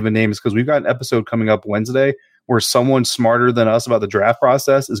don't want to give a name is because we've got an episode coming up Wednesday where someone smarter than us about the draft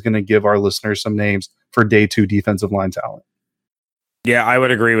process is going to give our listeners some names for day 2 defensive line talent. Yeah, I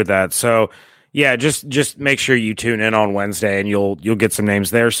would agree with that. So, yeah, just make sure you tune in on Wednesday and you'll get some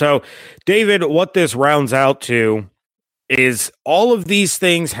names there. So, David, what this rounds out to is all of these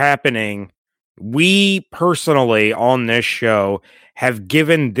things happening. We personally on this show have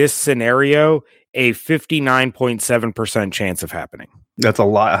given this scenario a 59.7% chance of happening. That's a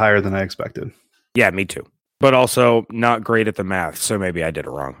lot higher than I expected. Yeah, me too. But also not great at the math, so maybe I did it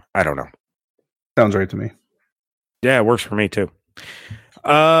wrong. I don't know. Sounds right to me. Yeah, it works for me too.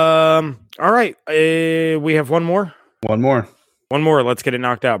 All right. We have one more? One more. Let's get it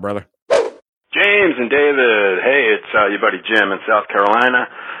knocked out, brother. James and David. Hey, it's your buddy Jim in South Carolina.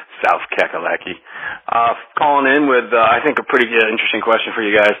 South Kakalaki. Calling in with, I think, a pretty interesting question for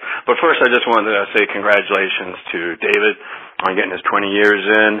you guys. But first, I just wanted to say congratulations to David on getting his 20 years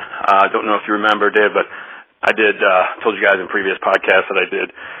in. I don't know if you remember, Dave, but I told you guys in previous podcasts that I did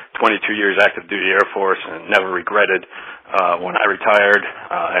 22 years active duty Air Force and never regretted when I retired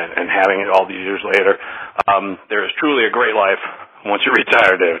and having it all these years later. There is truly a great life once you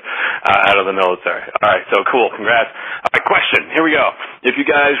retire, David, out of the military. All right, so cool. Congrats. All right, question. Here we go. If you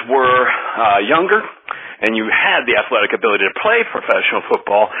guys were younger and you had the athletic ability to play professional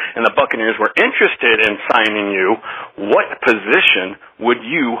football and the Buccaneers were interested in signing you, what position would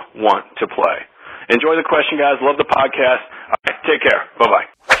you want to play? Enjoy the question, guys. Love the podcast. All right, take care. Bye-bye.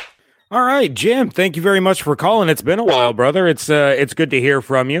 All right, Jim, thank you very much for calling. It's been a while, brother. It's good to hear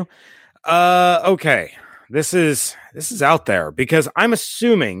from you. Okay. This is out there because I'm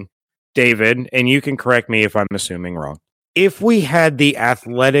assuming, David, and you can correct me if I'm assuming wrong. If we had the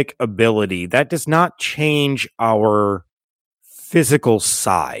athletic ability, that does not change our physical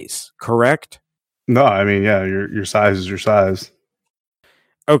size, correct? No, I mean, yeah, your size is your size.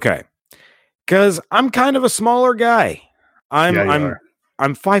 Okay. Because I'm kind of a smaller guy. I'm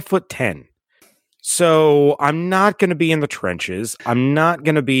 5'10". So I'm not going to be in the trenches. I'm not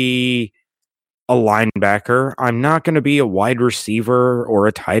going to be a linebacker. I'm not going to be a wide receiver or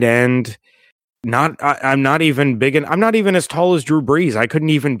a tight end. I'm not even big, and I'm not even as tall as Drew Brees. I couldn't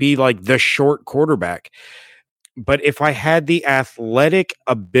even be like the short quarterback. But if I had the athletic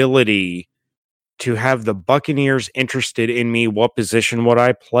ability to have the Buccaneers interested in me, what position would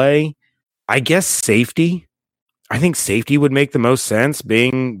I play? I guess safety. I think safety would make the most sense,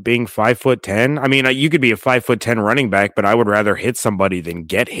 being 5'10". I mean, you could be a 5'10" running back, but I would rather hit somebody than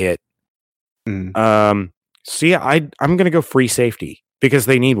get hit. So yeah, I'm going to go free safety because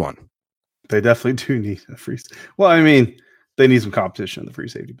they need one. They definitely do need a free. Well, I mean, they need some competition in the free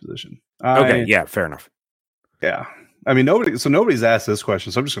safety position. Okay, yeah, fair enough. Yeah, I mean, nobody's asked this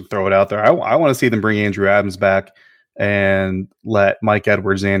question, so I'm just going to throw it out there. I want to see them bring Andrew Adams back and let Mike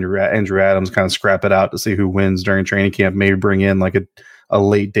Edwards and Andrew Adams kind of scrap it out to see who wins during training camp. Maybe bring in like a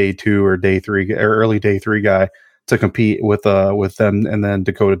late day 2 or day 3 or early day 3 guy to compete with them, and then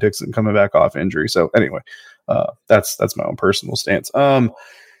Dakota Dixon coming back off injury. So anyway, that's my own personal stance.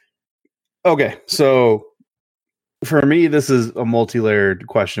 Okay, so for me, this is a multi-layered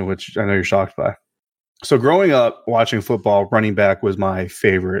question, which I know you're shocked by. So growing up watching football, running back was my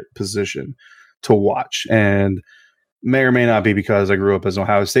favorite position to watch, and may or may not be because I grew up as an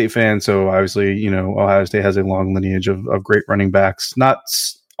Ohio State fan. So obviously, Ohio State has a long lineage of great running backs. Not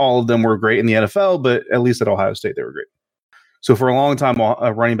all of them were great in the NFL, but at least at Ohio State, they were great. So for a long time,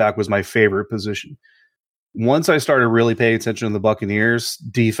 a running back was my favorite position. Once I started really paying attention to the Buccaneers,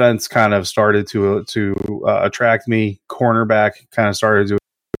 defense kind of started to attract me. Cornerback kind of started to.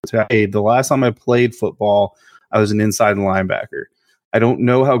 Hey, the last time I played football, I was an inside linebacker. I don't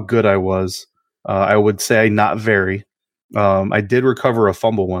know how good I was. I would say not very. I did recover a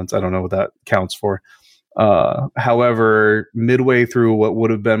fumble once. I don't know what that counts for. However, midway through what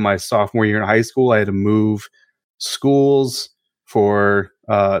would have been my sophomore year in high school, I had to move schools for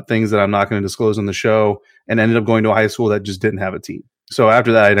things that I'm not going to disclose on the show, and ended up going to a high school that just didn't have a team. So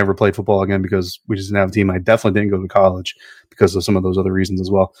after that, I never played football again because we just didn't have a team. I definitely didn't go to college because of some of those other reasons as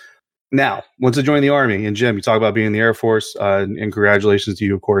well. Now, once I joined the Army, and Jim, you talk about being in the Air Force, and congratulations to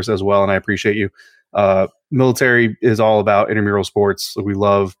you, of course, as well, and I appreciate you. Military is all about intramural sports. We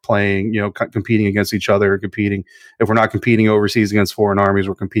love playing, competing against each other, competing. If we're not competing overseas against foreign armies,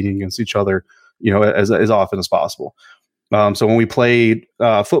 we're competing against each other, as often as possible. So when we played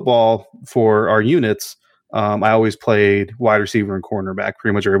football for our units, I always played wide receiver and cornerback.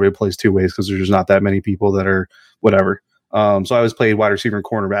 Pretty much everybody plays two ways because there's just not that many people that are whatever. So I always played wide receiver and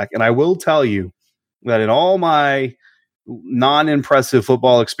cornerback. And I will tell you that in all my non-impressive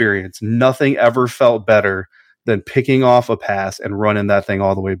football experience, nothing ever felt better than picking off a pass and running that thing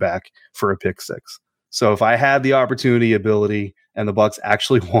all the way back for a pick six. So if I had the opportunity, ability, and the Bucs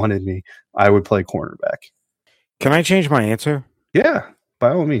actually wanted me, I would play cornerback. Can I change my answer? Yeah,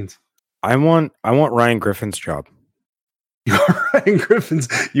 by all means. I want Ryan Griffin's job. Ryan Griffin's.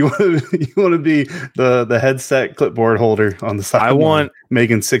 You want to be the headset clipboard holder on the side. I want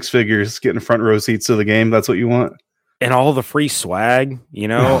making six figures, getting front row seats to the game. That's what you want. And all the free swag,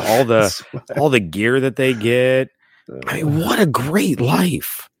 all the gear that they get. I mean, what a great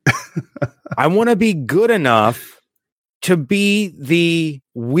life. I want to be good enough to be the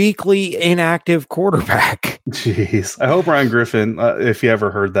weekly inactive quarterback. Jeez. I hope Ryan Griffin, if he ever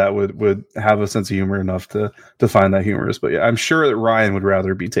heard that, would have a sense of humor enough to find that humorous. But yeah, I'm sure that Ryan would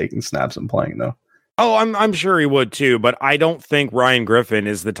rather be taking snaps and playing, though. Oh, I'm sure he would too, but I don't think Ryan Griffin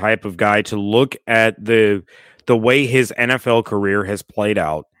is the type of guy to look at the way his NFL career has played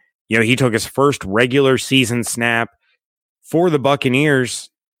out. He took his first regular season snap for the Buccaneers,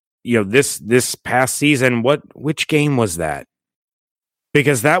 this past season. Which game was that?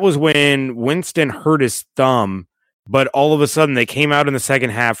 Because that was when Winston hurt his thumb, but all of a sudden they came out in the second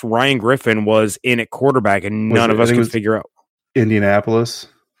half. Ryan Griffin was in at quarterback, and none of us could figure out. Indianapolis.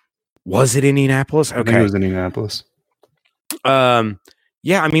 Was it Indianapolis? Okay. I think it was Indianapolis.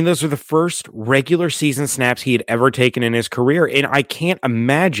 Yeah, I mean, those are the first regular season snaps he had ever taken in his career, and I can't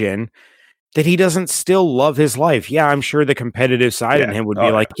imagine that he doesn't still love his life. Yeah, I'm sure the competitive side in him would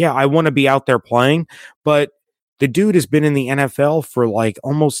be I want to be out there playing, but the dude has been in the NFL for like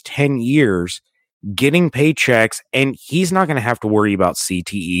almost 10 years, getting paychecks, and he's not going to have to worry about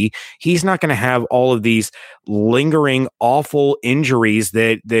CTE. He's not going to have all of these lingering awful injuries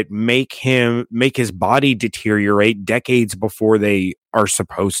that make his body deteriorate decades before they are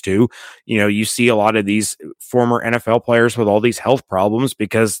supposed to. You see a lot of these former NFL players with all these health problems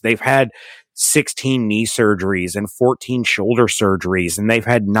because they've had 16 knee surgeries and 14 shoulder surgeries, and they've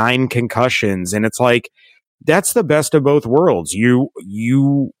had 9 concussions. And it's like, that's the best of both worlds. You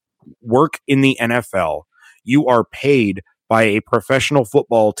work in the NFL. You are paid by a professional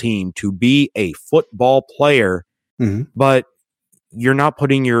football team to be a football player, but you're not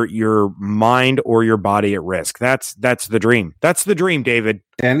putting your mind or your body at risk. That's the dream. That's the dream, David.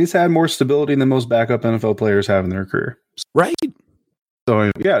 And he's had more stability than most backup NFL players have in their career. Right.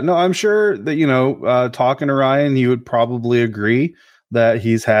 So, yeah, no, I'm sure that, talking to Ryan, he would probably agree that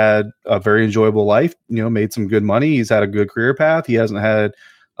he's had a very enjoyable life, made some good money. He's had a good career path. He hasn't had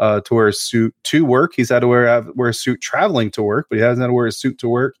to wear a suit to work. He's had to wear a suit traveling to work, but he hasn't had to wear a suit to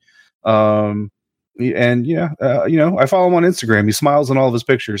work. I follow him on Instagram. He smiles in all of his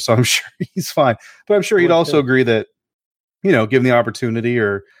pictures, so I'm sure he's fine. But I'm sure he'd also agree that, given the opportunity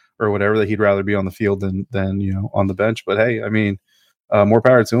or whatever, that he'd rather be on the field than on the bench. But hey, I mean, more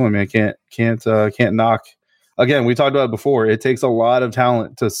power to him, man. Can't knock again, we talked about it before. It takes a lot of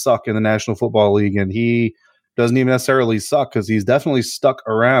talent to suck in the National Football League, and he doesn't even necessarily suck because he's definitely stuck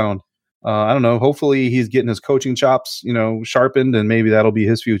around. I don't know. Hopefully he's getting his coaching chops, sharpened, and maybe that'll be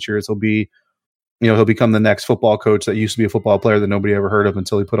his future. He'll become the next football coach that used to be a football player that nobody ever heard of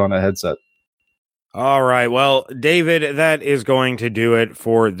until he put on a headset. All right. Well, David, that is going to do it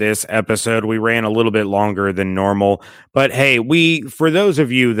for this episode. We ran a little bit longer than normal, but hey, for those of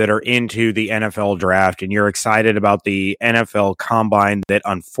you that are into the NFL draft and you're excited about the NFL combine that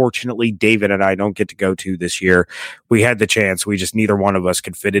unfortunately David and I don't get to go to this year, we had the chance. Neither one of us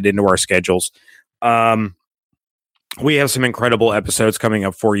could fit it into our schedules. We have some incredible episodes coming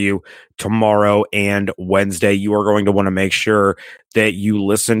up for you tomorrow and Wednesday. You are going to want to make sure that you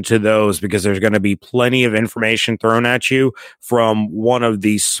listen to those because there's going to be plenty of information thrown at you from one of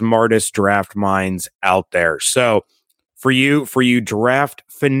the smartest draft minds out there. So for you draft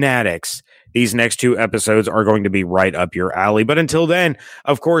fanatics, these next two episodes are going to be right up your alley. But until then,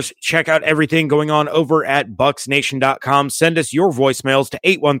 of course, check out everything going on over at bucksnation.com. Send us your voicemails to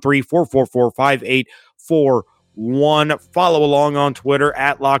 813-444-5841. Follow along on Twitter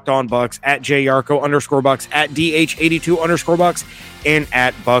at LockedOnBucks, at JYarko_Bucks, at DH82_Bucks, and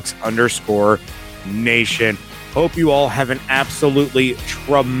at Bucks_Nation. Hope you all have an absolutely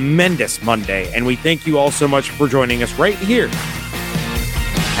tremendous Monday, and we thank you all so much for joining us right here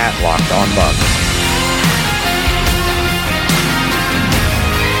at Locked On Bucks.